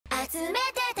集めて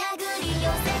手繰り寄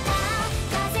せた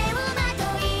風をまと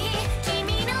い君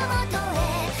のもとへ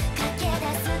駆け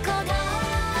出す鼓動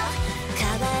変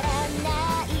わらな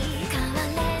い変わ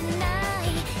れな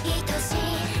い愛しい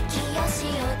清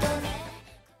し乙女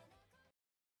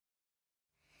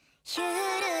ヒュ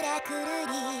ルラクル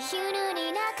リヒュルリ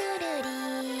ラクルリ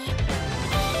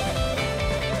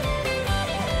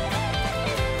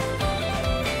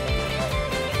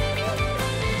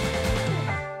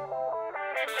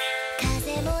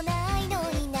風もないの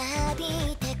になび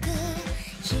いてく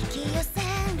引き寄せ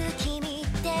る君っ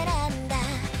てなんだ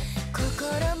心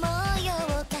模様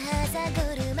風車く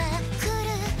る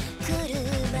くる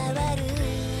回る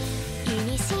古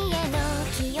の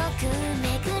記憶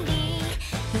巡り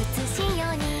写しよ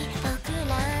うに僕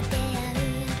ら出会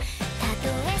うたと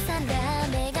え定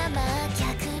めが真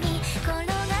逆に転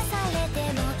がされて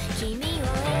も君を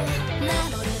守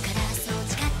るからそう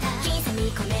誓った刻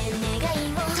み込める願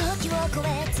いを時を超え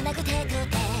つなぐ手と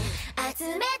手集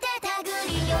めて手繰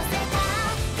り寄せた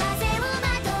風をま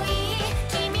とい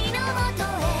君のもと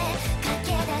へ駆け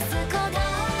出す鼓動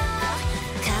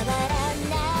変わら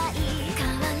ない変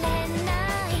われな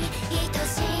い愛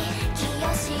しい清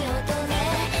し乙女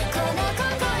この心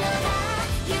が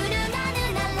揺るがぬ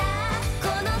ならこ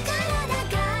の体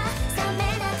が冷め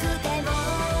なくても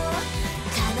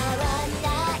叶わな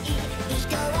い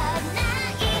人はな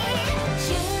いヒ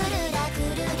ュルラク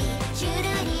ルリヒュル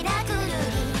リラクル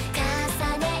リ重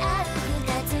ね合う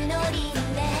二つの輪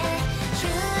廻ヒュ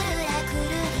ルラク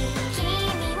ルリ君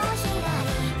をひら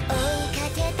り追いか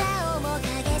けた面影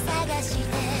探し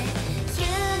てヒュ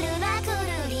ルラク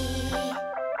ルリ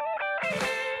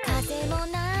風も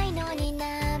ないのにな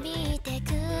びいてく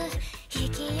引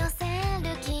き寄せる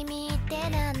君って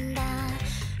なんだ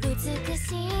美し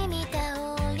い見た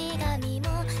折り紙も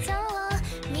そう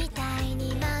みたい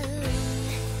に舞う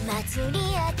祭り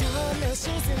跡の静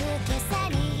けさ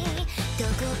にど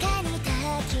こかにいた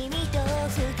君と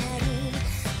二人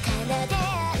奏で合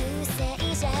う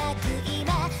静寂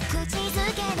今口づ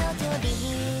けの距離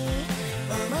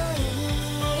思い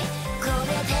込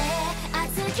めて熱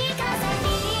き風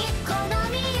にこの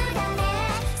身委ね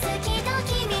好きと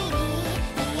君に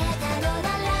見えたのな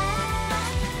ら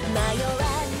迷わ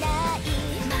ない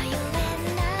迷え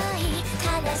ない悲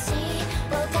しい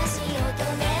おかしい乙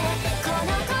女この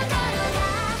心が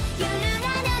揺るが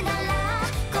ぬなら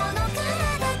この体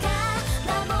が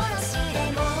幻で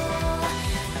も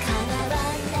叶わ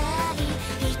ない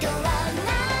人はな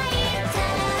いか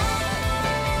ら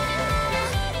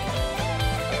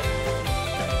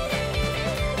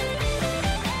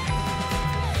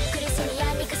苦しみや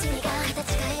憎しみが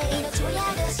形変え命を宿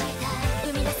した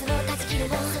生み出すの断ち切る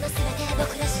もその全て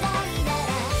僕ら次第なら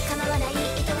構わない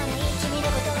厭わない君の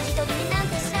ことを一人になん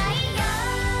てしないよ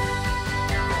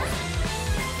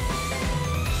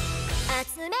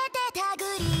集めて